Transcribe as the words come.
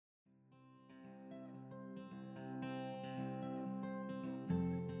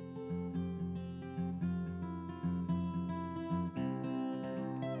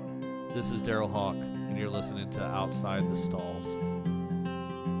This is Daryl Hawk, and you're listening to Outside the Stalls.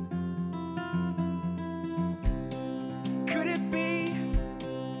 Could it be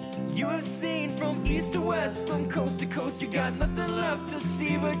you have seen from east to west, from coast to coast? You got nothing left to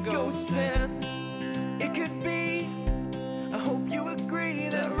see but ghosts, and it could be. I hope you agree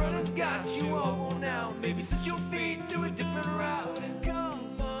that running's got you all worn out. Maybe set your feet to a different route and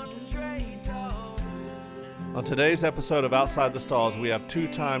come on straight on. On today's episode of Outside the Stalls, we have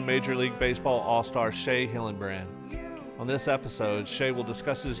two-time Major League Baseball All-Star Shea Hillenbrand. On this episode, Shea will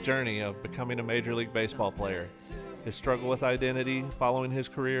discuss his journey of becoming a Major League Baseball player, his struggle with identity, following his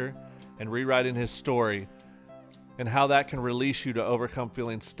career, and rewriting his story, and how that can release you to overcome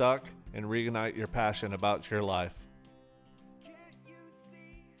feeling stuck and reignite your passion about your life.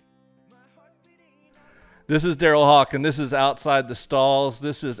 This is Daryl Hawk, and this is Outside the Stalls.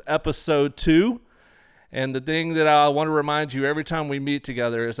 This is episode 2. And the thing that I want to remind you every time we meet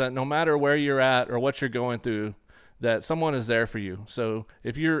together is that no matter where you're at or what you're going through, that someone is there for you. So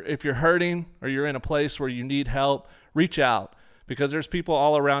if you're hurting or you're in a place where you need help, reach out, because there's people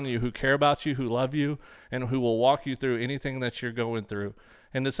all around you who care about you, who love you, and who will walk you through anything that you're going through.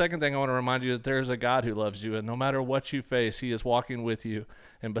 And the second thing I want to remind you is there's a God who loves you, and no matter what you face, he is walking with you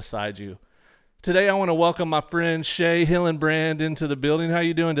and beside you. Today I want to welcome my friend Shea Hillenbrand into the building. How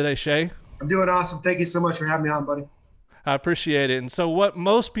you doing today, Shea? I'm doing awesome. Thank you so much for having me on, buddy. I appreciate it. And so what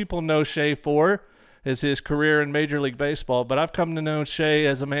most people know Shea for is his career in Major League Baseball, but I've come to know Shea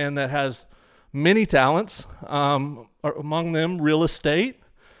as a man that has many talents, among them real estate,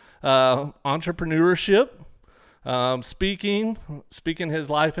 entrepreneurship, speaking his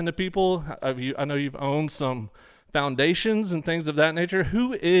life into people. I know you've owned some foundations and things of that nature.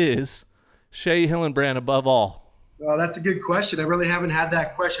 Who is Shea Hillenbrand above all? Well, that's a good question. I really haven't had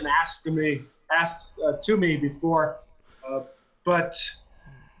that question asked to me before. But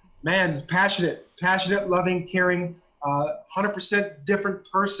man, passionate, loving, caring, 100% different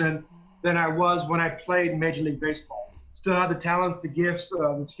person than I was when I played Major League Baseball. Still have the talents, the gifts,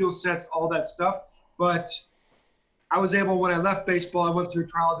 the skill sets, all that stuff. But I was able, when I left baseball, I went through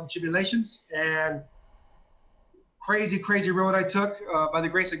trials and tribulations, and crazy road I took. By the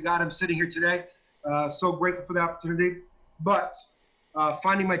grace of God, I'm sitting here today. So grateful for the opportunity, but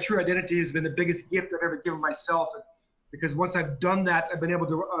finding my true identity has been the biggest gift I've ever given myself. Because once I've done that, I've been able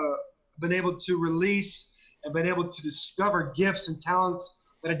to release and been able to discover gifts and talents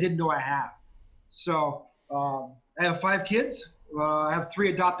that I didn't know I have. So I have 5 kids. I have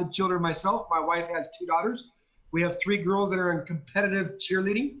 3 adopted children myself. My wife has 2 daughters. We have 3 girls that are in competitive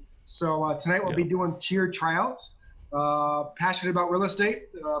cheerleading. So tonight we'll be doing cheer tryouts. Passionate about real estate,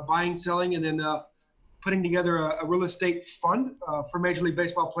 buying, selling, and then putting together a real estate fund for Major League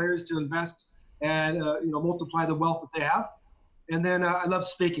Baseball players to invest and multiply the wealth that they have. And then I love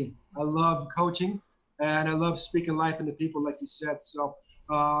speaking. I love coaching, and I love speaking life into people, like you said. So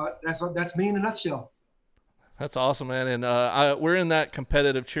that's me in a nutshell. That's awesome, man. And we're in that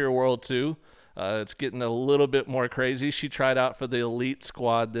competitive cheer world too. It's getting a little bit more crazy. She tried out for the elite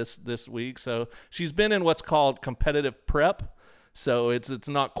squad this week, so she's been in what's called competitive prep. So it's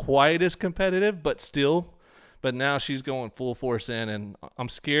not quite as competitive, but still. But now she's going full force in, and I'm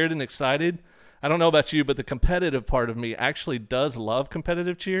scared and excited. I don't know about you, but the competitive part of me actually does love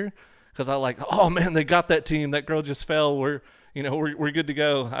competitive cheer, because I like, oh man, they got that team. That girl just fell. We're good to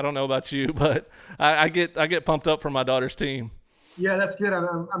go. I don't know about you, but I get pumped up for my daughter's team. Yeah, that's good.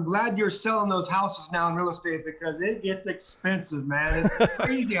 I'm glad you're selling those houses now in real estate, because it gets expensive, man. It's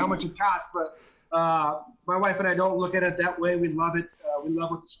crazy how much it costs. But my wife and I don't look at it that way. We love it. We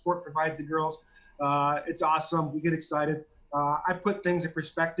love what the sport provides the girls. It's awesome. We get excited. I put things in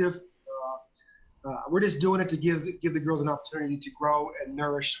perspective. We're just doing it to give the girls an opportunity to grow and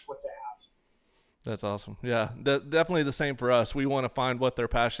nourish what they have. That's awesome. Yeah, definitely the same for us. We want to find what they're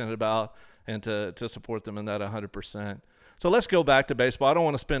passionate about and to support them in that 100%. So let's go back to baseball. I don't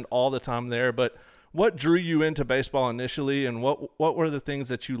want to spend all the time there, but what drew you into baseball initially, and what were the things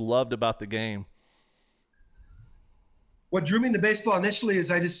that you loved about the game? What drew me into baseball initially is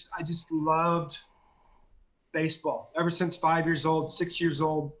I just loved baseball. Ever since 5 years old, 6 years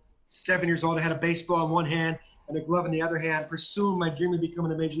old, 7 years old, I had a baseball in one hand and a glove in the other hand, pursuing my dream of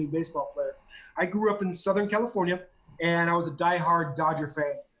becoming a Major League Baseball player. I grew up in Southern California, and I was a diehard Dodger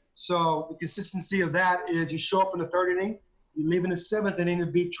fan. So the consistency of that is you show up in the 3rd inning, you leave in the 7th inning to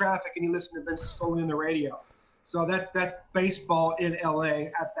beat traffic, and you listen to Vince Scully on the radio. So that's baseball in LA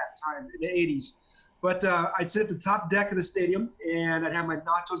at that time, in the 80s. But I'd sit at the top deck of the stadium, and I'd have my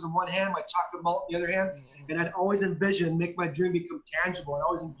nachos in one hand, my chocolate malt in the other hand, and I'd always envision, make my dream become tangible. I'd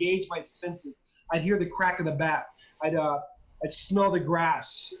always engage my senses. I'd hear the crack of the bat. I'd I'd smell the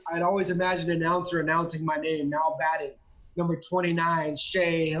grass. I'd always imagine an announcer announcing my name, now batting, number 29,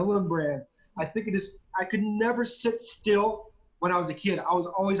 Shea Hillenbrand. I could never sit still when I was a kid. I was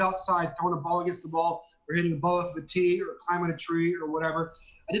always outside throwing a ball against the ball or hitting a ball off of a tee or climbing a tree or whatever.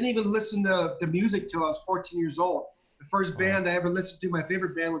 I didn't even listen to the music till I was 14 years old. The first band I ever listened to, my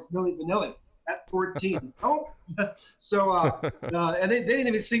favorite band, was Milli Vanilli at 14. So, and they didn't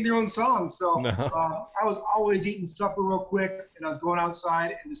even sing their own songs. So I was always eating supper real quick, and I was going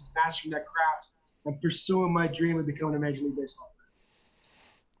outside and just mastering that craft and pursuing my dream of becoming a Major League Baseball player.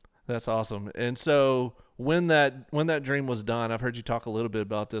 That's awesome. And so when that dream was done, I've heard you talk a little bit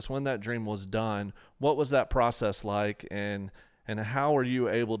about this. When that dream was done, what was that process like, and how were you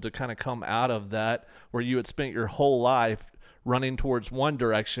able to kind of come out of that where you had spent your whole life running towards one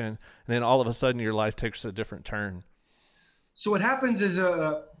direction, and then all of a sudden your life takes a different turn? So what happens is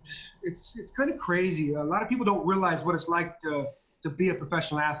it's kind of crazy. A lot of people don't realize what it's like to be a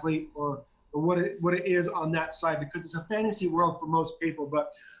professional athlete or what it is on that side, because it's a fantasy world for most people.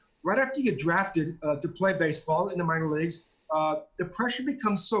 But right after you get drafted to play baseball in the minor leagues, the pressure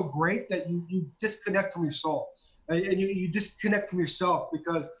becomes so great that you disconnect from your soul, and you disconnect from yourself,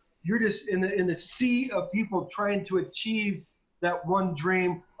 because you're just in the sea of people trying to achieve that one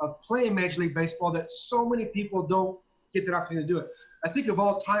dream of playing Major League Baseball that so many people don't get that opportunity to do it. I think of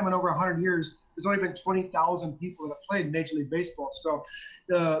all time in over 100 years, there's only been 20,000 people that have played Major League Baseball. So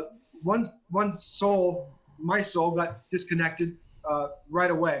one soul, my soul, got disconnected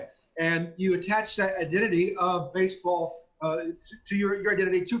right away. And you attach that identity of baseball to your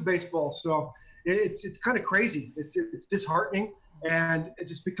identity to baseball. So it's kind of crazy. It's disheartening, and it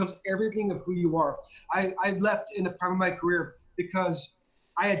just becomes everything of who you are. I left in the prime of my career because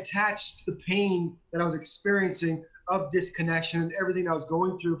I attached the pain that I was experiencing of disconnection and everything I was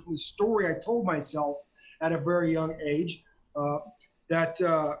going through from the story I told myself at a very young age, I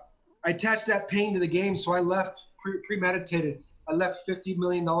attached that pain to the game. So I left premeditated. I left $50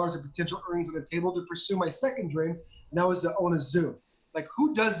 million of potential earnings on the table to pursue my second dream, and that was to own a zoo. Like,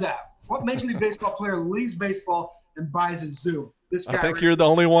 who does that? What Major League Baseball player leaves baseball and buys a zoo? This guy. I think you're the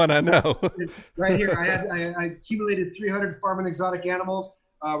only one I know. Right here, I accumulated 300 farm and exotic animals.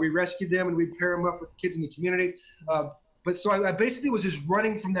 We rescued them and we pair them up with kids in the community. But so I basically was just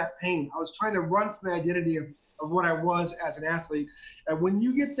running from that pain. I was trying to run from the identity of what I was as an athlete. And when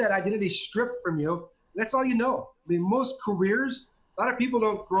you get that identity stripped from you, that's all you know. I mean, most careers, a lot of people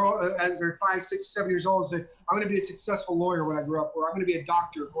don't grow up as they're 5, 6, 7 years old and say, I'm going to be a successful lawyer when I grow up, or I'm going to be a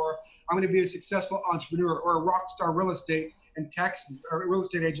doctor, or I'm going to be a successful entrepreneur, or a rock star real estate in Texas, or a real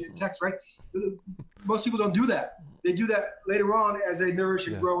estate agent in Texas, right? Most people don't do that. They do that later on as they nourish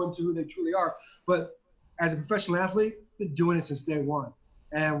and grow into who they truly are. But as a professional athlete, I've been doing it since day one.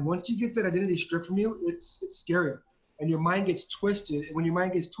 And once you get that identity stripped from you, it's scary. And your mind gets twisted. And when your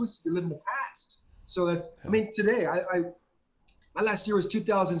mind gets twisted, you live in the past. So that's, I mean, today, my last year was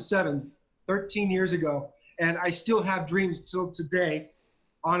 2007, 13 years ago. And I still have dreams till today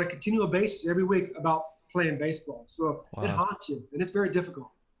on a continual basis every week about playing baseball. So It haunts you, and it's very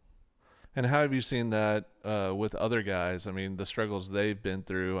difficult. And how have you seen that with other guys? I mean, the struggles they've been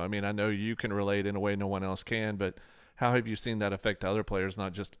through. I mean, I know you can relate in a way no one else can, but how have you seen that affect other players,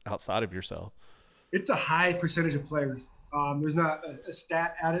 not just outside of yourself? It's a high percentage of players. There's not a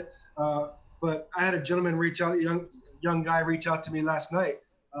stat at it, but I had a gentleman young guy reach out to me last night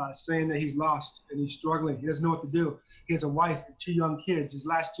saying that he's lost and he's struggling. He doesn't know what to do. He has a wife and 2 young kids. His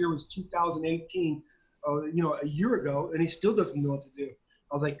last year was 2018, a year ago, and he still doesn't know what to do.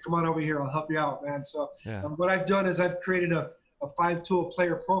 I was like, come on over here. I'll help you out, man. So what I've done is I've created a 5-tool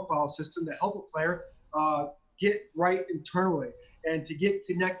player profile system to help a player get right internally and to get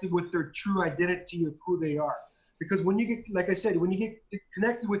connected with their true identity of who they are. Because when you get, like I said, when you get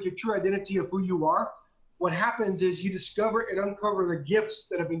connected with your true identity of who you are, what happens is you discover and uncover the gifts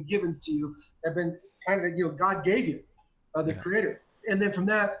that have been given to you, have been kind of, God gave you, the creator. And then from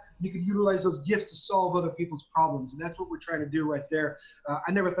that, you can utilize those gifts to solve other people's problems. And that's what we're trying to do right there.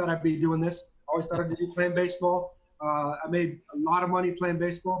 I never thought I'd be doing this. I always thought I'd be playing baseball. I made a lot of money playing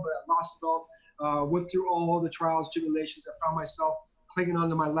baseball, but I lost it all. Went through all the trials, tribulations. I found myself clinging on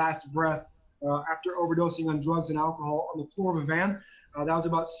to my last breath after overdosing on drugs and alcohol on the floor of a van. That was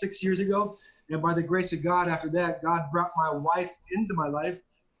about 6 years ago. And by the grace of God, after that, God brought my wife into my life.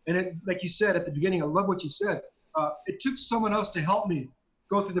 And it, like you said at the beginning, I love what you said. It took someone else to help me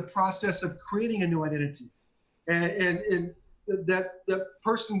go through the process of creating a new identity. And that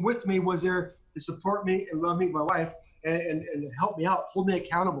person with me was there to support me and love me, my wife, and help me out, hold me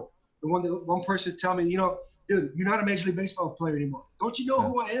accountable. the one person tell me, dude, you're not a Major League Baseball player anymore. Don't you know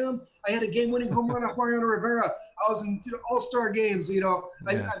who I am? I had a game-winning home run off Mariano Rivera. I was in all-star games.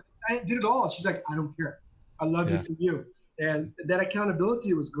 I did it all. She's like, I don't care. I love you from you. And that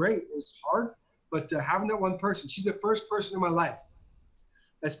accountability was great. It was hard, but having that one person, she's the first person in my life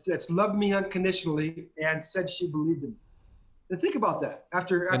that's loved me unconditionally and said she believed in me. And think about that.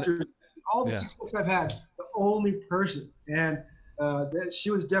 After all the success I've had, the only person. And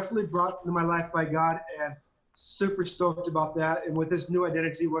she was definitely brought into my life by God, and super stoked about that. And with this new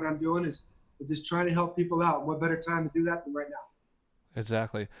identity, what I'm doing is just trying to help people out. What better time to do that than right now?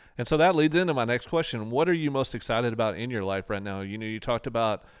 Exactly. And so that leads into my next question. What are you most excited about in your life right now? You talked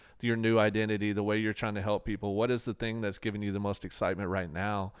about your new identity, the way you're trying to help people. What is the thing that's giving you the most excitement right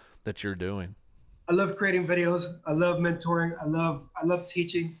now that you're doing? I love creating videos. I love mentoring. I love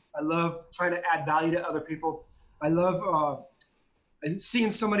teaching. I love trying to add value to other people. I love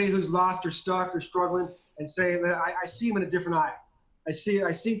seeing somebody who's lost or stuck or struggling and saying that I see them in a different eye. I see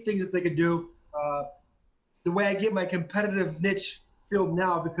things that they could do. The way I get my competitive niche filled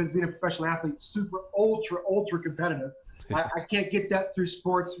now, because being a professional athlete, super ultra competitive. I can't get that through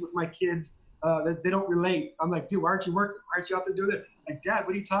sports with my kids. They don't relate. I'm like, dude, why aren't you working? Why aren't you out there doing it? Like, Dad,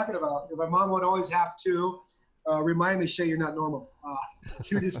 what are you talking about? And my mom would always have to remind me, Shay, you're not normal.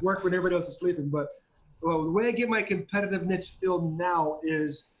 She would just work when everybody else is sleeping. But the way I get my competitive niche filled now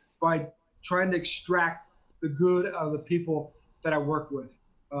is by trying to extract the good out of the people that I work with.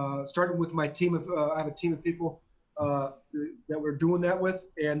 Starting with my team of, I have a team of people that we're doing that with.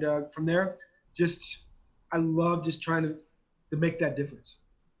 And from there, I love just trying to make that difference.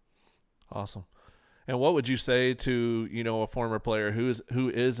 Awesome. And what would you say to, a former player who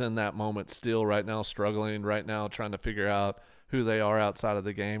is in that moment still right now, struggling right now, trying to figure out who they are outside of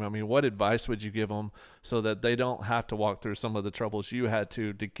the game? I mean, what advice would you give them so that they don't have to walk through some of the troubles you had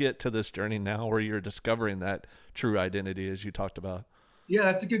to get to this journey now where you're discovering that true identity, as you talked about? Yeah,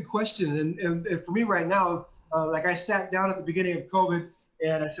 that's a good question. And for me right now, like I sat down at the beginning of COVID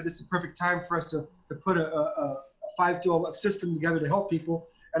and I said, this is the perfect time for us to put a 5-12 system together to help people.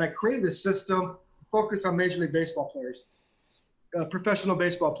 And I created this system focused on Major League Baseball players, professional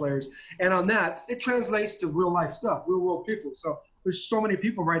baseball players. And on that, it translates to real life stuff, real world people. So there's so many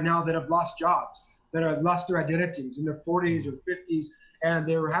people right now that have lost jobs, that have lost their identities in their 40s or 50s, and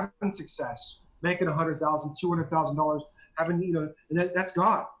they're having success, making $100,000, $200,000, having, and that's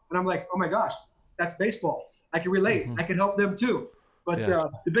gone. And I'm like, oh my gosh, that's baseball. I can relate. I can help them too. But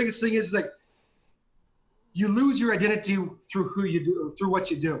the biggest thing is like, you lose your identity through who you do, through what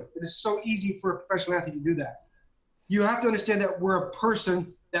you do. It is so easy for a professional athlete to do that. You have to understand that we're a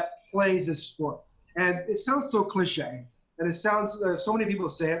person that plays this sport. And it sounds so cliche, and it sounds, so many people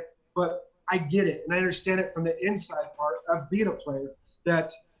say it, but I get it. And I understand it from the inside part of being a player,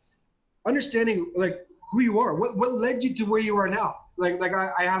 that understanding like who you are, what led you to where you are now. Like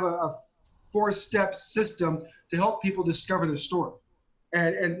I have a 4-step system to help people discover their story.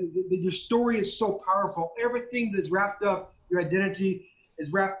 And your story is so powerful. Everything that's wrapped up, your identity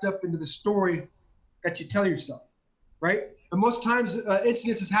is wrapped up into the story that you tell yourself, right? And most times,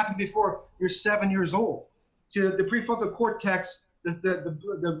 incidences happen before you're 7 years old. See, the prefrontal cortex,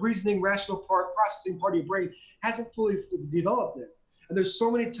 the reasoning, rational part, processing part of your brain hasn't fully developed yet. And there's so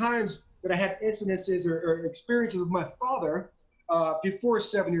many times that I had incidences or experiences with my father before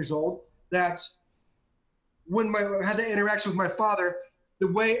 7 years old, that when I had that interaction with my father,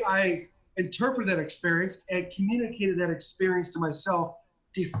 the way I interpreted that experience and communicated that experience to myself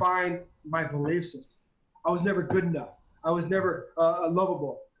defined my belief system. I was never good enough. I was never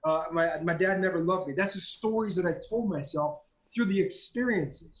lovable. My dad never loved me. That's the stories that I told myself through the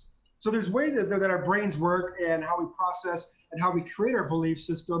experiences. So there's ways that our brains work and how we process and how we create our belief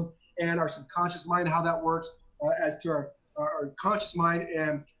system and our subconscious mind, how that works as to our conscious mind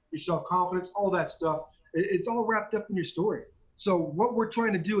and your self-confidence, all that stuff. It's all wrapped up in your story. So what we're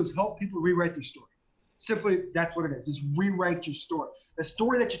trying to do is help people rewrite their story. Simply, that's what it is. Just rewrite your story. The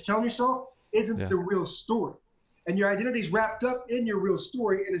story that you're telling yourself isn't the real story. And your identity is wrapped up in your real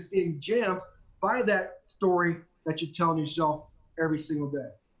story, and it's being jammed by that story that you're telling yourself every single day.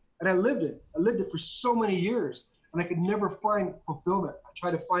 And I lived it. I lived it for so many years, and I could never find fulfillment. I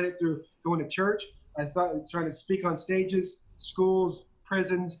tried to find it through going to church. I thought trying to speak on stages, schools,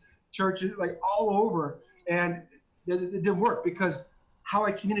 prisons, churches, like all over. And it didn't work because how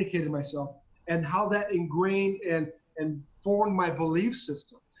I communicated myself and how that ingrained and formed my belief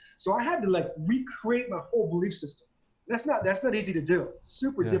system. So I had to like recreate my whole belief system. That's not easy to do. It's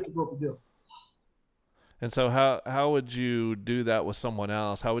super difficult to do. And so how would you do that with someone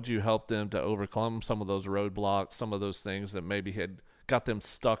else? How would you help them to overcome some of those roadblocks, some of those things that maybe had got them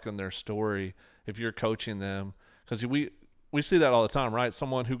stuck in their story if you're coaching them? Because we see that all the time, right?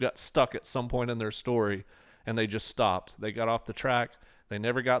 Someone who got stuck at some point in their story and they just stopped. They got off the track. They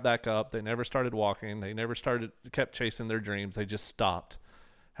never got back up. They never started walking. They never kept chasing their dreams. They just stopped.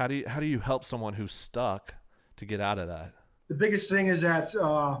 How do you help someone who's stuck to get out of that? The biggest thing is that,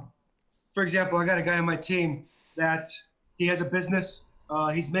 for example, I got a guy on my team that he has a business.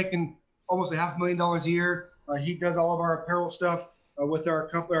 He's making almost $500,000 a year. He does all of our apparel stuff with our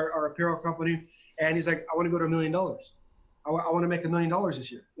apparel company. And he's like, I want to go to $1 million. I want to make $1 million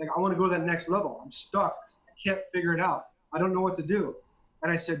this year. Like, I want to go to that next level. I'm stuck. I can't figure it out. I don't know what to do.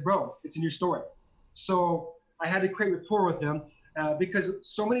 And I said, bro, it's in your story. So I had to create rapport with him because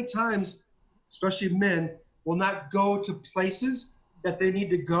so many times, especially men, will not go to places that they need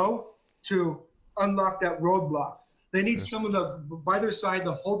to go to unlock that roadblock. They need someone to, by their side,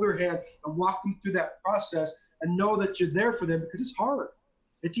 to hold their hand and walk them through that process and know that you're there for them, because it's hard.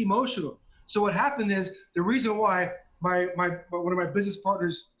 It's emotional. So what happened is, the reason why one of my business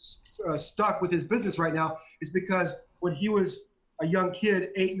partners stuck with his business right now is because when he was a young kid,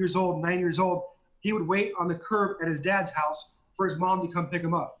 8 years old, 9 years old, he would wait on the curb at his dad's house for his mom to come pick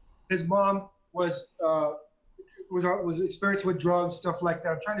him up. His mom was experienced with drugs, stuff like that.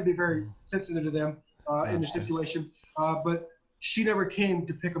 I'm trying to be very sensitive to them in the situation, but she never came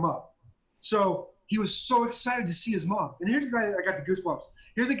to pick him up. So he was so excited to see his mom. And here's a guy, I got the goosebumps.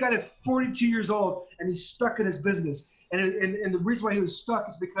 Here's a guy that's 42 years old and he's stuck in his business. And the reason why he was stuck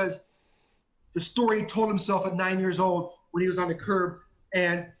is because the story he told himself at 9 years old when he was on the curb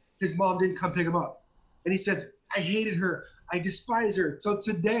and his mom didn't come pick him up. And he says, I hated her. I despise her. So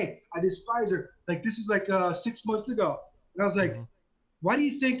today, I despise her. Like, this is like 6 months ago. And I was like, why do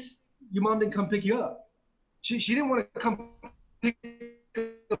you think your mom didn't come pick you up? She didn't want to come pick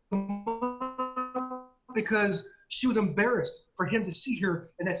him up because she was embarrassed for him to see her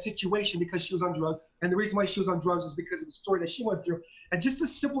in that situation because she was on drugs. And the reason why she was on drugs is because of the story that she went through. And just a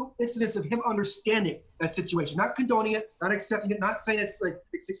simple incidence of him understanding that situation, not condoning it, not accepting it, not saying it's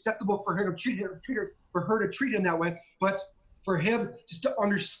acceptable for her to treat him that way, but for him just to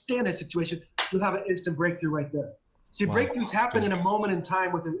understand that situation, you'll have an instant breakthrough right there. See, breakthroughs happen in a moment in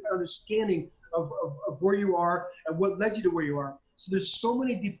time with an understanding of where you are and what led you to where you are. So there's so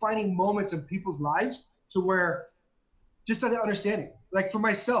many defining moments in people's lives to where just that understanding. Like for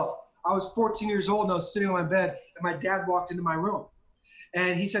myself, I was 14 years old and I was sitting on my bed and my dad walked into my room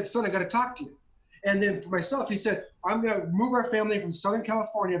and he said, son, I got to talk to you. And then for myself, he said, I'm going to move our family from Southern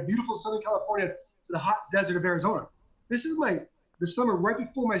California, beautiful Southern California, to the hot desert of Arizona. This is the summer right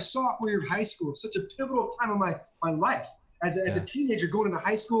before my sophomore year of high school, such a pivotal time of my life. As a teenager going into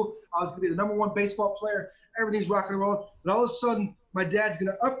high school, I was going to be the #1 baseball player. Everything's rock and roll. And all of a sudden, my dad's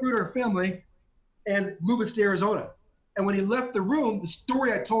going to uproot our family and move us to Arizona. And when he left the room, the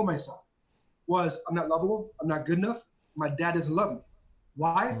story I told myself was, I'm not lovable. I'm not good enough. My dad doesn't love me.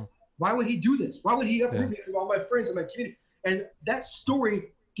 Why? Why would he do this? Why would he uproot me from all my friends and my community? And that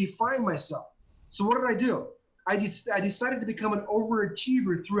story defined myself. So what did I do? I decided to become an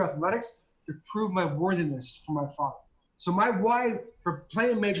overachiever through athletics to prove my worthiness for my father. So my why for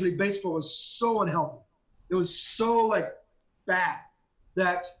playing Major League Baseball was so unhealthy. It was so bad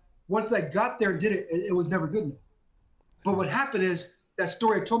that once I got there and did it, it was never good enough. But what happened is that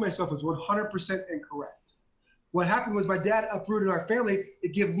story I told myself was 100% incorrect. What happened was my dad uprooted our family to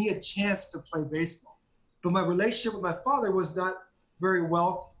give me a chance to play baseball. But my relationship with my father was not very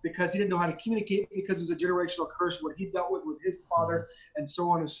well because he didn't know how to communicate, because it was a generational curse, what he dealt with his father, and so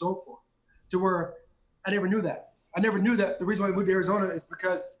on and so forth. To where I never knew that. I never knew that the reason why I moved to Arizona is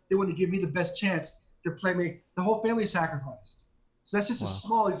because they wanted to give me the best chance to play me. The whole family sacrificed. So that's just a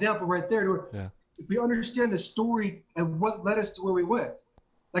small example right there. If we understand the story and what led us to where we went.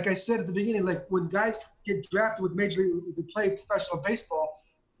 Like I said at the beginning, when guys get drafted with Major League, they play professional baseball,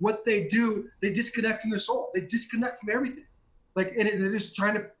 what they do, they disconnect from their soul. They disconnect from everything. And they're just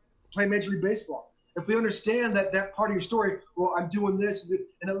trying to play Major League Baseball. If we understand that part of your story, well, I'm doing this,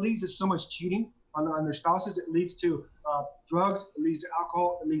 and it leads to so much cheating on their spouses. It leads to drugs. It leads to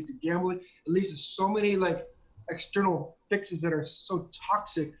alcohol. It leads to gambling. It leads to so many external fixes that are so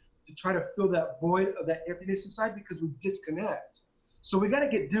toxic to try to fill that void of that emptiness inside, because we disconnect. So we got to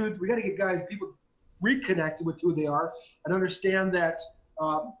get guys, people reconnected with who they are and understand that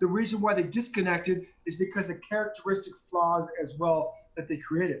the reason why they disconnected is because of characteristic flaws as well that they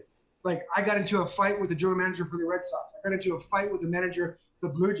created. I got into a fight with the general manager for the Red Sox. I got into a fight with the manager for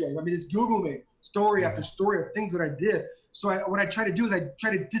the Blue Jays. I mean, just Google me, story after story of things that I did. So what I try to do is I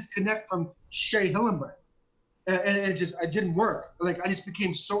try to disconnect from Shea Hillenbrand. And it didn't work. I just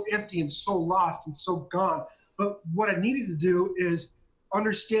became so empty and so lost and so gone. But what I needed to do is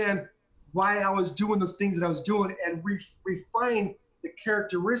understand why I was doing those things that I was doing and refine the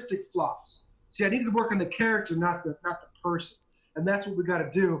characteristic flaws. See, I needed to work on the character, not the person. And that's what we got to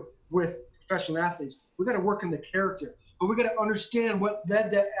do with professional athletes. We got to work on the character, but we got to understand what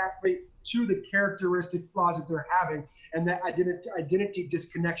led that athlete to the characteristic flaws that they're having and that identity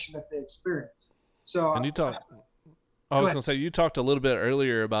disconnection that they experience. So, and you talked a little bit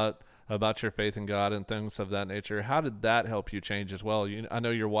earlier about your faith in God and things of that nature. How did that help you change as well? I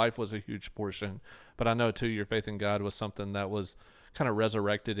know your wife was a huge portion, but I know too your faith in God was something that was kind of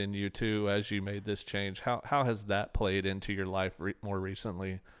resurrected in you too as you made this change. How has that played into your life more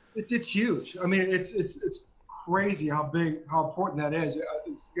recently? It's huge. I mean, it's crazy how important that is.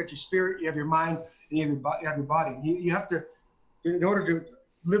 You got your spirit, you have your mind, and you have your body. You have to, in order to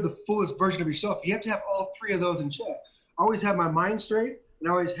live the fullest version of yourself, you have to have all three of those in check. I always had my mind straight, and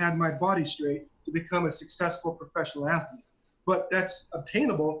I always had my body straight to become a successful professional athlete. But that's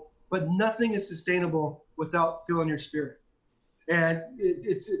obtainable, but nothing is sustainable without filling your spirit. And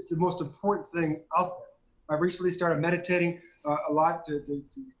it's the most important thing out there. I've recently started meditating a lot to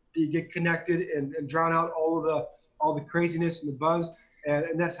get connected and drown out all the craziness and the buzz,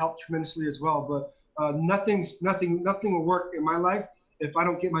 and that's helped tremendously as well. But nothing will work in my life if I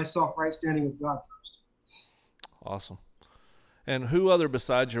don't get myself right standing with God first. Awesome. And who other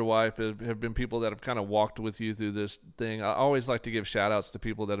besides your wife have been people that have kind of walked with you through this thing? I always like to give shout outs to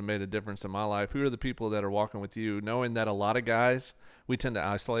people that have made a difference in my life. Who are the people that are walking with you, knowing that a lot of guys, we tend to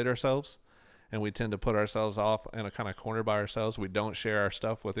isolate ourselves and we tend to put ourselves off in a kind of corner by ourselves. We don't share our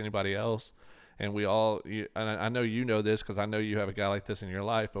stuff with anybody else. And and I know you know this because I know you have a guy like this in your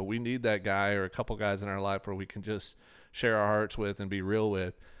life, but we need that guy or a couple guys in our life where we can just share our hearts with and be real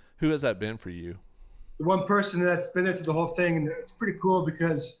with. Who has that been for you? The one person that's been there through the whole thing, and it's pretty cool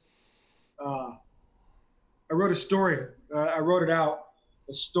because I wrote a story. I wrote it out,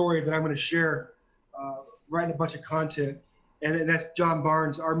 a story that I'm going to share, writing a bunch of content, and that's John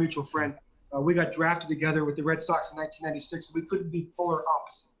Barnes, our mutual friend. We got drafted together with the Red Sox in 1996, and we couldn't be polar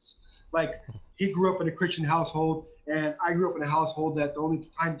opposites. Like, he grew up in a Christian household, and I grew up in a household that the only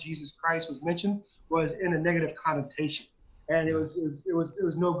time Jesus Christ was mentioned was in a negative connotation. And it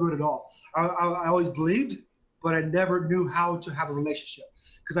was no good at all. I always believed, but I never knew how to have a relationship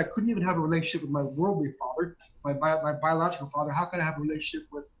because I couldn't even have a relationship with my worldly father, my biological father. How can I have a relationship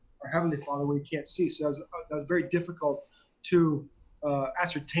with our heavenly Father when you can't see? So that was very difficult to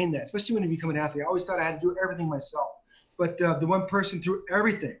ascertain that, especially when you become an athlete. I always thought I had to do everything myself. But the one person through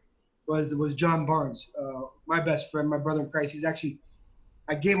everything was John Barnes, my best friend, my brother in Christ.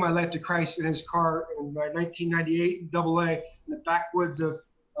 I gave my life to Christ in his car in 1998 in AA in the backwoods of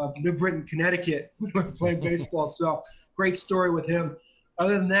New Britain, Connecticut, playing baseball. So great story with him.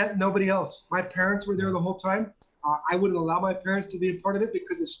 Other than that, nobody else. My parents were there the whole time. I wouldn't allow my parents to be a part of it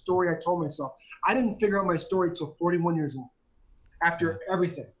because of the story I told myself. I didn't figure out my story until 41 years old, after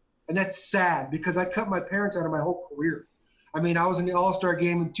everything. And that's sad because I cut my parents out of my whole career. I mean, I was in the All-Star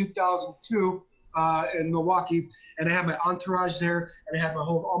game in 2002 in Milwaukee, and I had my entourage there, and I had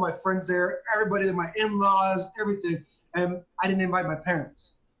all my friends there, everybody, my in-laws, everything, and I didn't invite my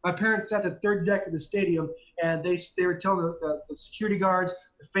parents. My parents sat at the third deck of the stadium, and they were telling the security guards,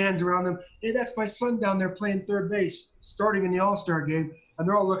 the fans around them, hey, that's my son down there playing third base, starting in the All-Star game, and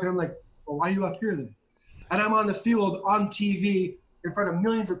they're all looking at him like, well, why are you up here then? And I'm on the field on TV in front of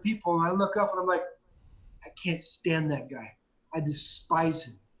millions of people, and I look up, and I'm like, I can't stand that guy. I despise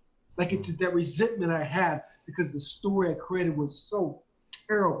him. Like, it's that resentment I had because the story I created was so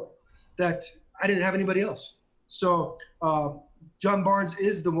terrible that I didn't have anybody else. So John Barnes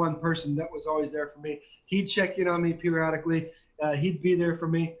is the one person that was always there for me. He'd check in on me periodically. He'd be there for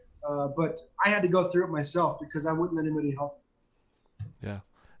me. But I had to go through it myself because I wouldn't let anybody help me. Yeah.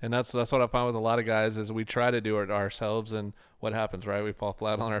 And that's what I find with a lot of guys is we try to do it ourselves, and what happens, right? We fall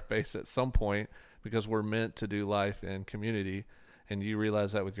flat on our face at some point because we're meant to do life in community. And you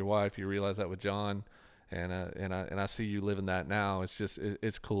realize that with your wife, you realize that with John, and I see you living that now. It's just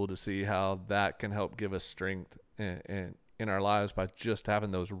it's cool to see how that can help give us strength in our lives by just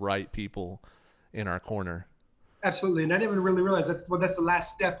having those right people in our corner. Absolutely, and I didn't really realize that's the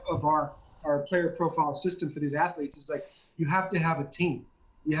last step of our player profile system for these athletes. It's like you have to have a team.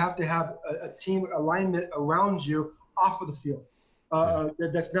 You have to have a team alignment around you off of the field.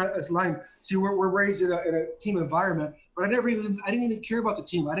 That's not as line. See, we're raised in a team environment, but I didn't even care about the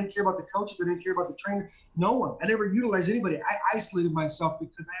team. I didn't care about the coaches. I didn't care about the trainer. No one. I never utilized anybody. I isolated myself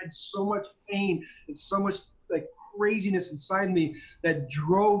because I had so much pain and so much like craziness inside me that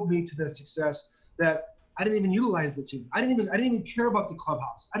drove me to that success that I didn't even utilize the team. I didn't even care about the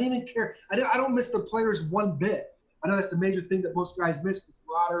clubhouse. I didn't even care. I don't miss the players one bit I know that's the major thing that most guys miss, the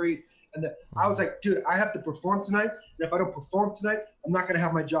camaraderie. I was like, dude, I have to perform tonight. And if I don't perform tonight, I'm not going to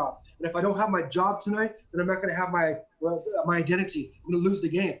have my job. And if I don't have my job tonight, then I'm not going to have my identity. I'm going to lose the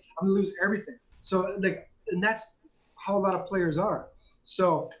game. I'm going to lose everything. So, and that's how a lot of players are.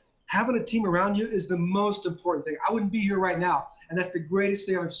 So having a team around you is the most important thing. I wouldn't be here right now. And that's the greatest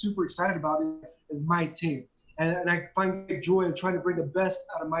thing I'm super excited about is my team. And I find great joy in trying to bring the best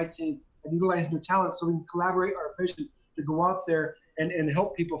out of my team and utilize their talents so we can collaborate our vision to go out there and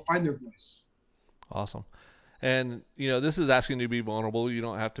help people find their voice. Awesome. And, this is asking you to be vulnerable. You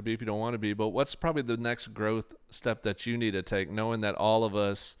don't have to be if you don't want to be. But what's probably the next growth step that you need to take, knowing that all of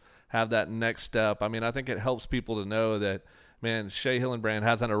us have that next step? I mean, I think it helps people to know that, man, Shea Hillenbrand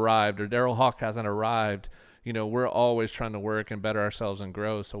hasn't arrived or Daryl Hawk hasn't arrived. We're always trying to work and better ourselves and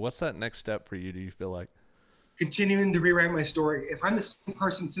grow. So what's that next step for you, do you feel like? Continuing to rewrite my story. If I'm the same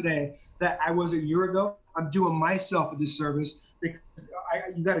person today that I was a year ago, I'm doing myself a disservice because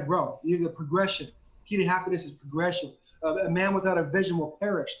you got to grow. You get progression. Key to happiness is progression. A man without a vision will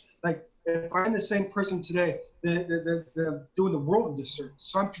perish. Like if I'm the same person today, then I'm doing the world a disservice.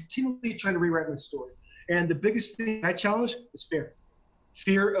 So I'm continually trying to rewrite my story. And the biggest thing I challenge is fear.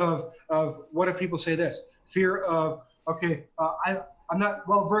 Fear of what if people say this? Fear of, okay, I'm not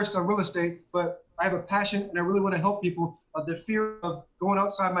well versed on real estate, but I have a passion and I really want to help people. The fear of going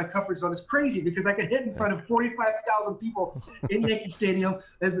outside my comfort zone is crazy because I can hit in front of 45,000 people in Yankee Stadium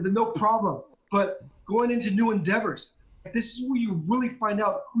and no problem. But going into new endeavors, this is where you really find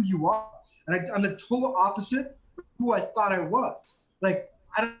out who you are. And I'm the total opposite of who I thought I was. Like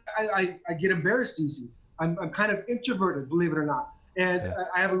I get embarrassed easy. I'm kind of introverted, believe it or not. And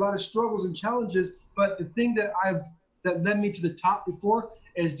I have a lot of struggles and challenges. But the thing that led me to the top before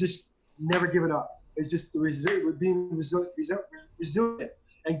is just never giving up. It's just being resilient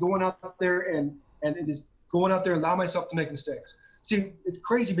and going out there and just going out there and allow myself to make mistakes. See, it's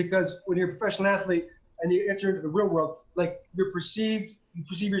crazy because when you're a professional athlete and you enter into the real world, like you perceive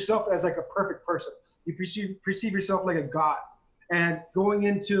yourself as like a perfect person. You perceive yourself like a god. And going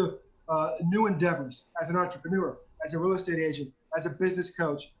into new endeavors as an entrepreneur, as a real estate agent, as a business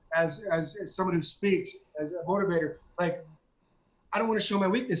coach, as someone who speaks, as a motivator, like I don't want to show my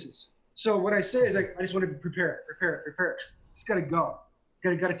weaknesses. So what I say is like, I just want to prepare. Just got to go.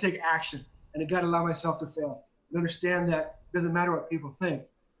 Got to take action. And I got to allow myself to fail and understand that it doesn't matter what people think.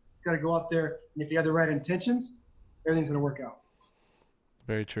 Got to go out there. And if you have the right intentions, everything's going to work out.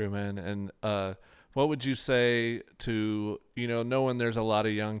 Very true, man. And what would you say to, knowing there's a lot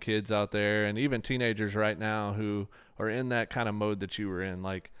of young kids out there and even teenagers right now who are in that kind of mode that you were in,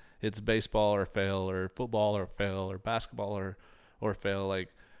 like it's baseball or fail or football or fail or basketball or fail, like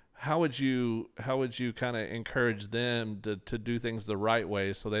how would you kind of encourage them to do things the right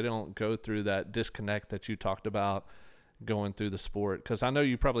way so they don't go through that disconnect that you talked about going through the sport? Because I know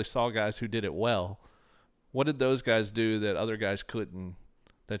you probably saw guys who did it well. What did those guys do that other guys couldn't,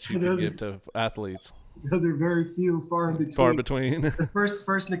 that you could give to athletes? Those are very few, far between. The first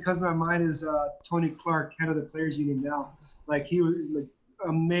person that comes to my mind is Tony Clark, head of the Players Union now. Like he was like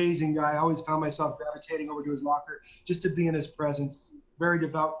amazing guy. I always found myself gravitating over to his locker just to be in his presence. Very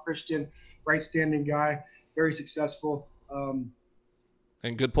devout Christian, right-standing guy, very successful.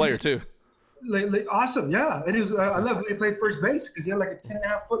 And good player too. Awesome, yeah. And he was. I love when he played first base because he had like a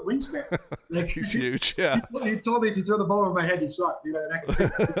 10.5-foot wingspan. Like, he's huge, yeah. He told me if you throw the ball over my head, you suck. So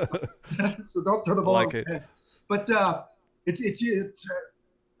don't throw the ball over my head. But it's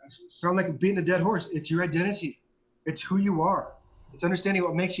sound like beating a dead horse. It's your identity. It's who you are. It's understanding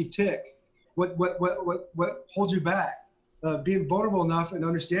what makes you tick. What holds you back. Being vulnerable enough and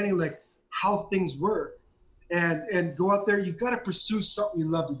understanding like how things work, and go out there. You got to pursue something you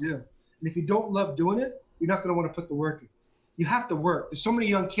love to do. And if you don't love doing it, you're not going to want to put the work in. You have to work. There's so many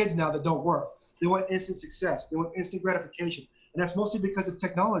young kids now that don't work. They want instant success. They want instant gratification. And that's mostly because of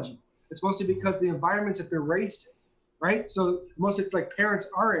technology. It's mostly because the environments that they're raised in, right? So mostly it's like parents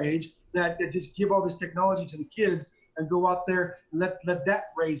our age that just give all this technology to the kids and go out there and let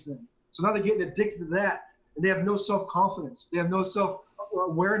that raise them. So now they're getting addicted to that. And they have no self-confidence. They have no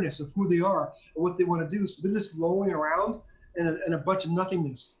self-awareness of who they are and what they want to do. So they're just rolling around in a bunch of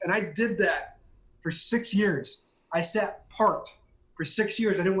nothingness. And I did that for 6 years. I sat parked for 6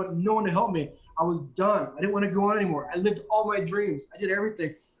 years. I didn't want no one to help me. I was done. I didn't want to go on anymore. I lived all my dreams. I did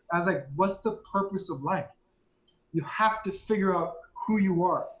everything. I was like, what's the purpose of life? You have to figure out who you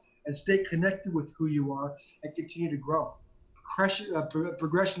are and stay connected with who you are and continue to grow.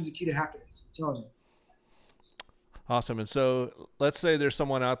 Progression is the key to happiness. I'm telling you. Awesome. And so let's say there's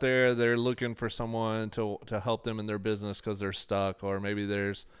someone out there, they're looking for someone to help them in their business because they're stuck, or maybe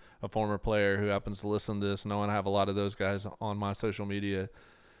there's a former player who happens to listen to this, and I want to have a lot of those guys on my social media,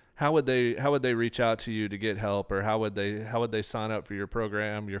 how would they reach out to you to get help, or how would they sign up for your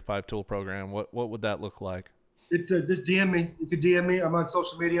program, your 5-tool program? What would that look like? It's just DM me. You could DM me. I'm on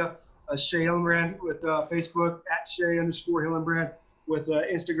social media. Shay Hillenbrand with Facebook, at Shay_Hillenbrand with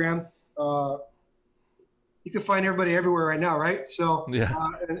Instagram. You can find everybody everywhere right now, right? So, yeah.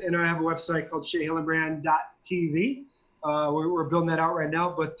 And I have a website called ShayHillenbrand.tv. We're building that out right now,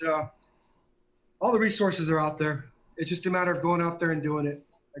 but all the resources are out there. It's just a matter of going out there and doing it,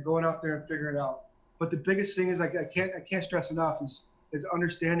 and going out there and figuring it out. But the biggest thing is, like, I can't stress enough is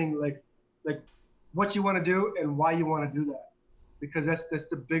understanding like what you want to do and why you want to do that, because that's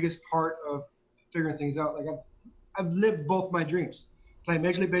the biggest part of figuring things out. Like, I've lived both my dreams, playing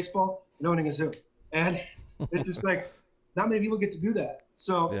Major League Baseball and owning a zoo, and it's just like not many people get to do that.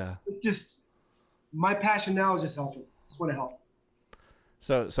 So yeah. it just, my passion now is just helping. Just want to help.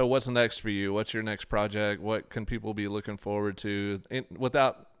 So what's next for you? What's your next project? What can people be looking forward to?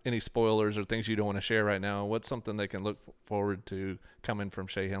 Without any spoilers or things you don't want to share right now, what's something they can look forward to coming from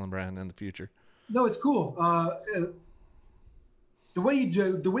Shay Hillenbrand in the future? No, it's cool. The way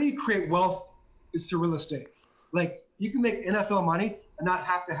you create wealth is through real estate. Like, you can make NFL money and not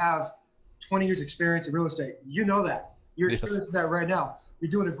have to have 20 years experience in real estate. You know that. You're experiencing that right now.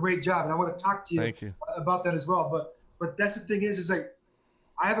 You're doing a great job, and I want to talk to you about that as well. But that's the thing is like,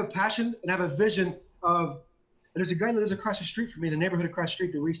 I have a passion and I have a vision of, and there's a guy that lives across the street from me in the neighborhood across the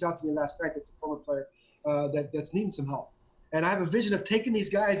street that reached out to me last night. That's a former player that's needing some help. And I have a vision of taking these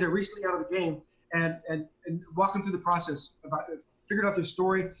guys that are recently out of the game and walking through the process of figuring out their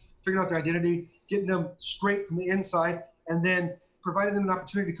story, figuring out their identity, getting them straight from the inside, and then providing them an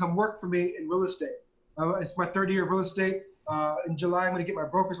opportunity to come work for me in real estate. It's my third year of real estate. In July, I'm going to get my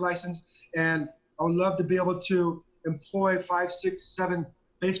broker's license, and I would love to be able to employ 5, 6, 7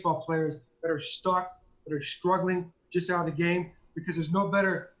 baseball players that are stuck, that are struggling just out of the game, because there's no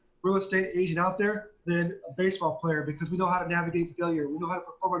better real estate agent out there than a baseball player, because we know how to navigate failure. We know how to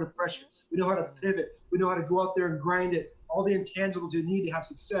perform under pressure. We know how to pivot. We know how to go out there and grind it, all the intangibles you need to have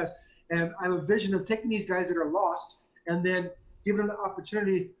success. And I have a vision of taking these guys that are lost and then giving them the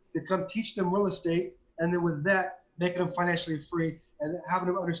opportunity to come teach them real estate, and then with that, making them financially free and having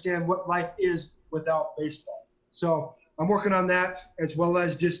them understand what life is without baseball. So I'm working on that, as well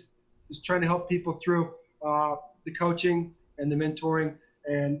as just trying to help people through the coaching and the mentoring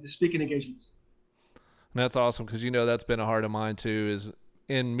and the speaking engagements. And that's awesome, because that's been a heart of mine too, is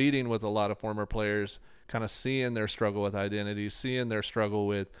in meeting with a lot of former players, kind of seeing their struggle with identity, seeing their struggle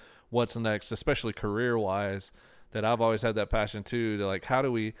with what's next, especially career-wise, that I've always had that passion too, to like, how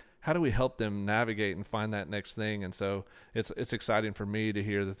do we help them navigate and find that next thing? And so it's exciting for me to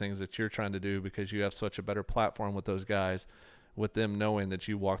hear the things that you're trying to do, because you have such a better platform with those guys, with them knowing that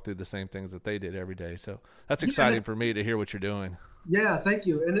you walk through the same things that they did every day. So that's exciting for me to hear what you're doing. Yeah, thank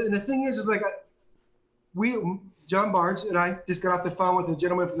you. And the thing is like, John Barnes and I just got off the phone with a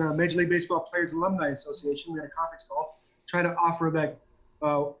gentleman from the Major League Baseball Players Alumni Association. We had a conference call trying to offer like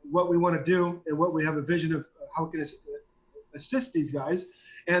what we want to do and what we have a vision of how we can assist these guys.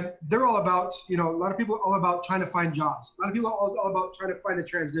 And they're all about, a lot of people are all about trying to find jobs. A lot of people are all about trying to find a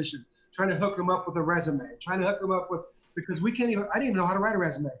transition, trying to hook them up with a resume, trying to hook them up with, because I didn't even know how to write a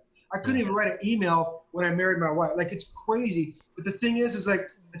resume. I couldn't even write an email when I married my wife. Like, it's crazy. But the thing is like,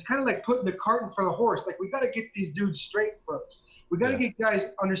 it's kind of like putting the cart in front of the horse. Like, we got to get these dudes straight first. We got to get guys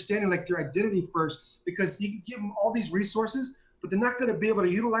understanding like their identity first, because you can give them all these resources, but they're not going to be able to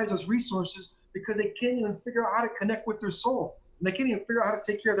utilize those resources because they can't even figure out how to connect with their soul. And they can't even figure out how to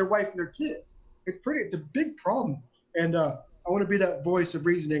take care of their wife and their kids. It's a big problem. And I want to be that voice of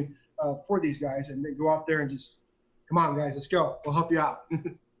reasoning for these guys, and then go out there and just, come on guys, let's go. We'll help you out.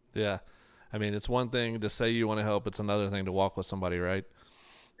 Yeah. I mean, it's one thing to say you want to help. It's another thing to walk with somebody, right?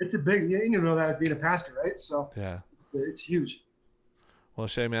 It's a big, you know that as being a pastor, right? So yeah, it's huge. Well,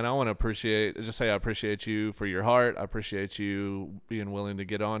 Shay, man, I want to I appreciate you for your heart. I appreciate you being willing to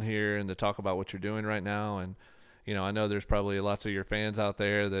get on here and to talk about what you're doing right now. And, I know there's probably lots of your fans out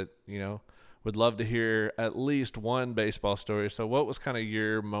there that, would love to hear at least one baseball story. So what was kind of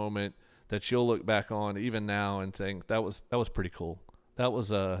your moment that you'll look back on even now and think that was pretty cool? That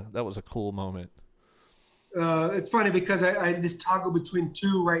was a cool moment. It's funny because I just toggle between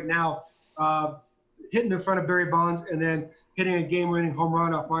two right now, hitting in front of Barry Bonds and then hitting a game-winning home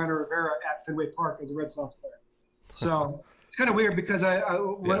run off Mariano Rivera at Fenway Park as a Red Sox player. So it's kind of weird because when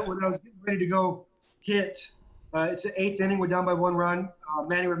I was getting ready to go hit, it's the 8th inning. We're down by 1 run.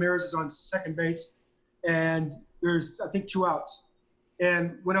 Manny Ramirez is on second base, and there's, I think, 2 outs.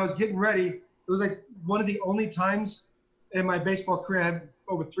 And when I was getting ready, it was like one of the only times in my baseball career, I had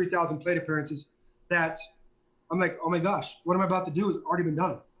over 3,000 plate appearances, that I'm like, oh my gosh, what I'm about to do has already been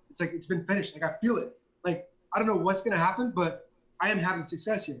done. It's like, it's been finished. Like, I feel it. Like, I don't know what's going to happen, but I am having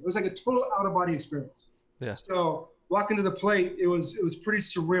success here. It was like a total out of body experience. Yeah. So walking to the plate, it was pretty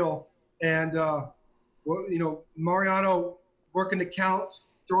surreal. And, Mariano working the count,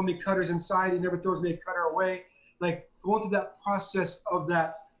 throwing me cutters inside. He never throws me a cutter away. Like, going through that process of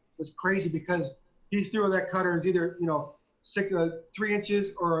that was crazy, because he threw that cutter as either, 3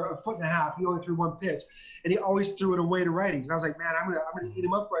 inches or a foot and a half. He only threw one pitch, and he always threw it away to righties. And I was like, man, I'm gonna eat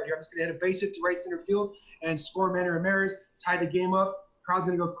him up right here. I'm just gonna hit a base hit to right center field and score Manny Ramirez, tie the game up. Crowd's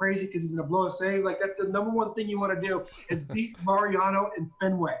gonna go crazy because he's gonna blow a save. Like, that's the number one thing you want to do is beat Mariano in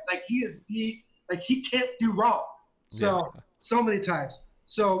Fenway. Like, he can't do wrong. So many times.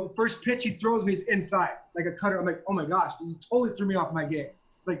 So the first pitch he throws me is inside, like a cutter. I'm like, oh my gosh, he totally threw me off my game.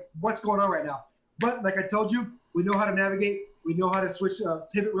 Like, what's going on right now? But like I told you, we know how to navigate. We know how to switch,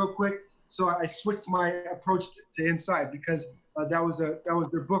 pivot real quick. So I switched my approach to inside, because that was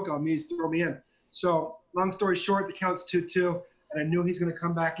their book on me, is throw me in. So long story short, the count's 2-2, and I knew he's going to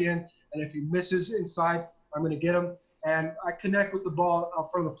come back in. And if he misses inside, I'm going to get him. And I connect with the ball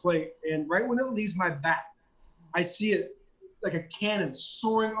out front of the plate. And right when it leaves my bat, I see it like a cannon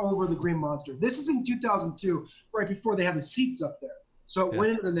soaring over the Green Monster. This is in 2002, right before they had the seats up there. So it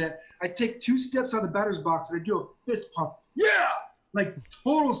went into the net. I take 2 steps out of the batter's box, and I do a fist pump. Yeah! Like,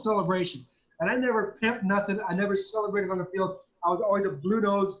 total celebration. And I never pimped nothing. I never celebrated on the field. I was always a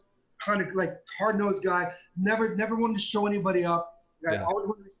blue-nosed, kind of like hard-nosed guy. Never wanted to show anybody up. I always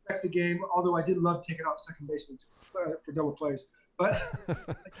wanted to respect the game, although I did love taking off second basemen for double plays. But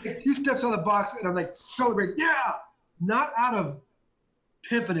I take 2 steps out of the box, and I'm like, celebrating. Yeah! Not out of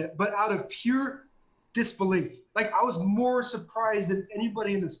pimping it, but out of pure disbelief. Like, I was more surprised than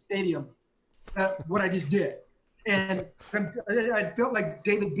anybody in the stadium at what I just did. And I felt like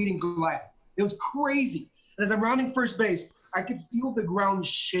David beating Goliath. It was crazy. And as I'm rounding first base, I could feel the ground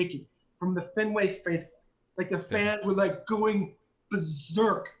shaking from the Fenway faithful. Like, the fans were like going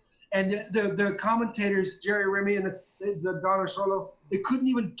berserk. And the commentators, Jerry Remy and the Don Orsollo, they couldn't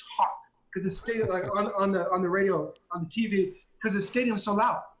even talk, because the stadium, like on the radio, on the TV, because the stadium's so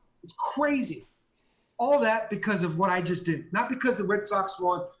loud. It's crazy. All that because of what I just did. Not because the Red Sox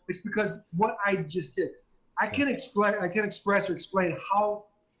won. It's because what I just did. I can't express or explain how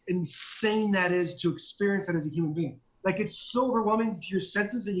insane that is to experience that as a human being. Like, it's so overwhelming to your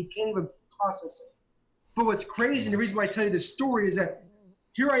senses that you can't even process it. But what's crazy, and the reason why I tell you this story, is that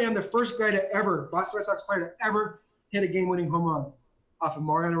here I am, the first guy to ever, Boston Red Sox player to ever hit a game-winning home run off of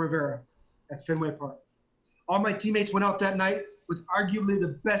Mariano Rivera at Fenway Park. All my teammates went out that night with arguably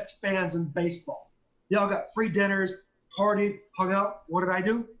the best fans in baseball. They all got free dinners, partied, hung out. What did I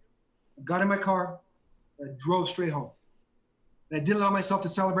do? I got in my car, and I drove straight home. And I didn't allow myself to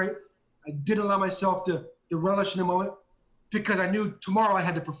celebrate. I didn't allow myself to relish in the moment, because I knew tomorrow I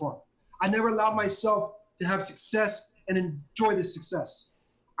had to perform. I never allowed myself to have success and enjoy the success.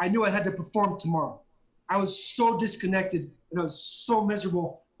 I knew I had to perform tomorrow. I was so disconnected, and I was so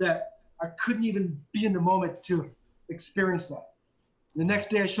miserable that I couldn't even be in the moment to experience that. And the next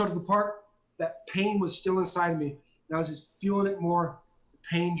day I showed up at the park. That pain was still inside me, and I was just feeling it more, the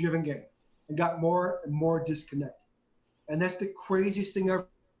pain-driven game, and got more and more disconnected. And that's the craziest thing ever.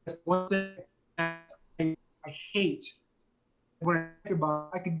 That's one thing I hate when I think about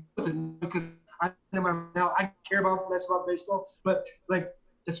it. I could do it because I care less about baseball, but like,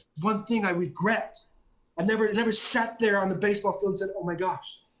 that's one thing I regret. I never sat there on the baseball field and said, "Oh my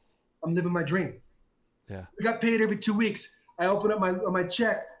gosh, I'm living my dream." Yeah. We got paid every 2 weeks. I opened up my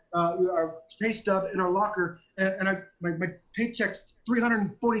check. Our pay stub in our locker, and my paycheck's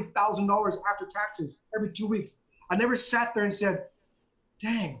 $340,000 after taxes every 2 weeks. I never sat there and said,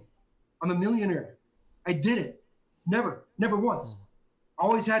 dang, I'm a millionaire. I did it. Never once. I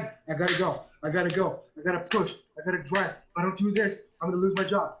always had, I gotta go, I gotta push, I gotta drive. If I don't do this, I'm gonna lose my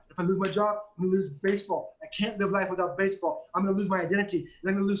job. If I lose my job, I'm gonna lose baseball. I can't live life without baseball. I'm gonna lose my identity, and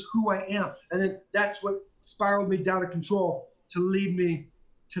I'm gonna lose who I am. And then that's what spiraled me down of control to lead me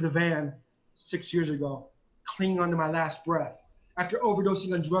to the van 6 years ago, clinging onto my last breath. After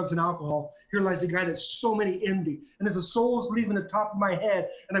overdosing on drugs and alcohol, here lies a guy that so many envy. And as the soul's leaving the top of my head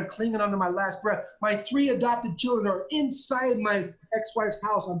and I'm clinging onto my last breath, my 3 adopted children are inside my ex-wife's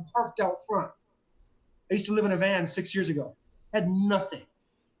house. I'm parked out front. I used to live in a van 6 years ago. Had nothing.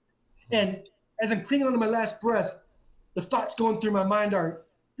 And as I'm clinging onto my last breath, the thoughts going through my mind are,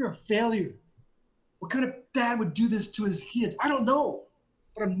 you're a failure. What kind of dad would do this to his kids? I don't know.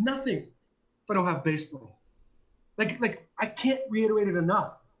 But I'm nothing if I don't have baseball. Like I can't reiterate it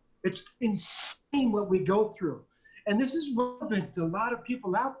enough. It's insane what we go through. And this is relevant to a lot of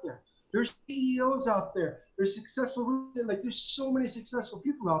people out there. There's CEOs out there. There's successful, like there's so many successful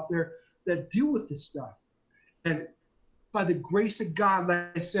people out there that deal with this stuff. And by the grace of God,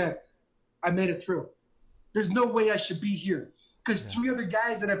 like I said, I made it through. There's no way I should be here. Because 3 other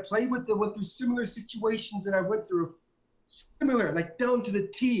guys that I played with that went through similar situations that I went through, similar, like down to the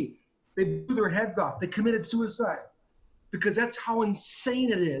T. They blew their heads off. They committed suicide. Because that's how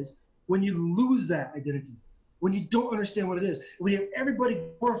insane it is when you lose that identity, when you don't understand what it is. When you have everybody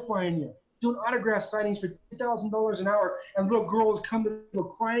glorifying you, doing autograph signings for $10,000 an hour, and little girls come to me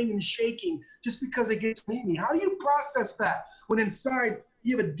crying and shaking just because they get to meet me. How do you process that when inside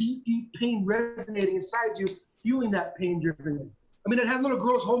you have a deep, deep pain resonating inside you, feeling that pain driven in? I mean, I had little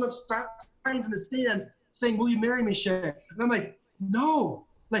girls holding up signs in the stands saying, "Will you marry me, Shay?" And I'm like, no,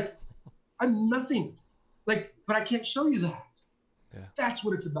 like, I'm nothing. Like, but I can't show you that. Yeah. That's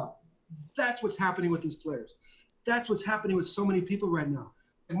what it's about. That's what's happening with these players. That's what's happening with so many people right now.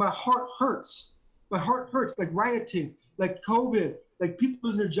 And my heart hurts. My heart hurts, like rioting, like COVID, like people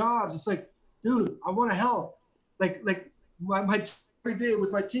losing their jobs. It's like, dude, I want to help. Like my every day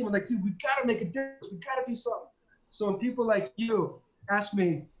with my team, I'm like, dude, we got to make a difference. We got to do something. So when people like you ask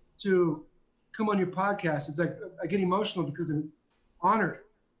me to come on your podcast, it's like I get emotional because I'm honored.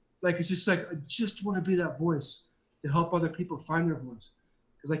 Like, it's just like, I just want to be that voice to help other people find their voice.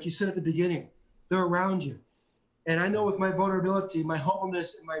 Because like you said at the beginning, they're around you. And I know with my vulnerability, my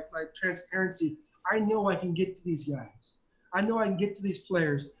humbleness, and my transparency, I know I can get to these guys. I know I can get to these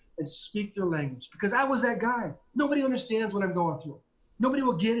players and speak their language. Because I was that guy. Nobody understands what I'm going through. Nobody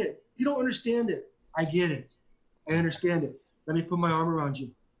will get it. You don't understand it. I get it. I understand it. Let me put my arm around you.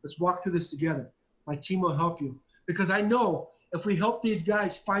 Let's walk through this together. My team will help you. Because I know if we help these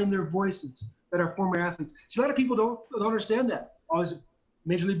guys find their voices that are former athletes. See, a lot of people don't understand that. Oh, as a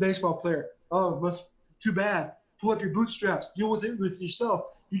Major League Baseball player, too bad. Pull up your bootstraps. Deal with it with yourself.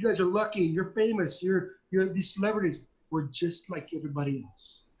 You guys are lucky. You're famous. You're these celebrities. We're just like everybody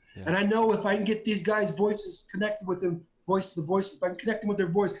else. Yeah. And I know if I can get these guys' voices connected with them, voice to the voices, if I can connect them with their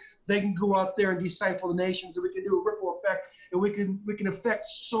voice, they can go out there and disciple the nations, and we can do a ripple effect, and we can affect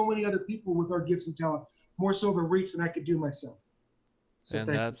so many other people with our gifts and talents, more so of a reach than I could do myself. So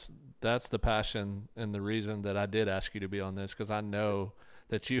and that's the passion and the reason that I did ask you to be on this, because I know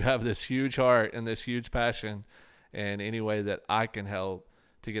that you have this huge heart and this huge passion, and any way that I can help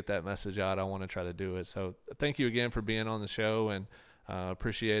to get that message out, I want to try to do it. So thank you again for being on the show, and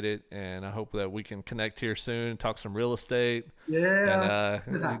appreciate it. And I hope that we can connect here soon, talk some real estate,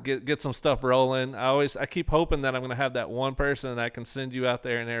 and get some stuff rolling. I keep hoping that I'm going to have that one person that I can send you out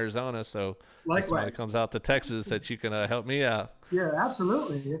there in Arizona. So when somebody comes out to Texas, that you can help me out. Yeah,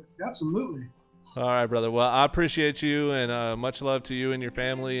 absolutely. Absolutely. All right, brother. Well, I appreciate you, and much love to you and your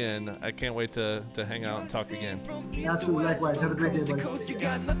family, and I can't wait to hang out and talk again. Absolutely. Likewise. Have a great day, buddy. You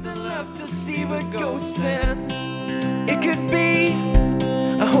got nothing left to see but ghosts, and it could be.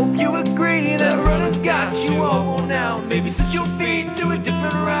 I hope you agree that running's got you all worn out. Maybe set your feet to a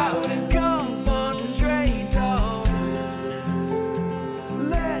different route and come on straight on.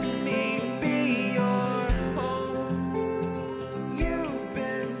 Let me be your home. You've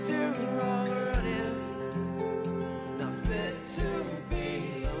been too long running, not fit to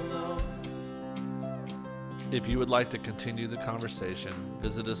be alone. If you would like to continue the conversation,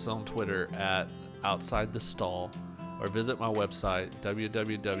 visit us on Twitter at Outside the Stall, or visit my website,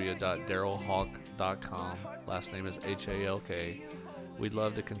 www.darylhalk.com. Last name is Halk. We'd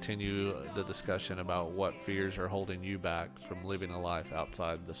love to continue the discussion about what fears are holding you back from living a life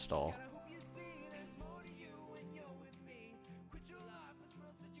outside the stall.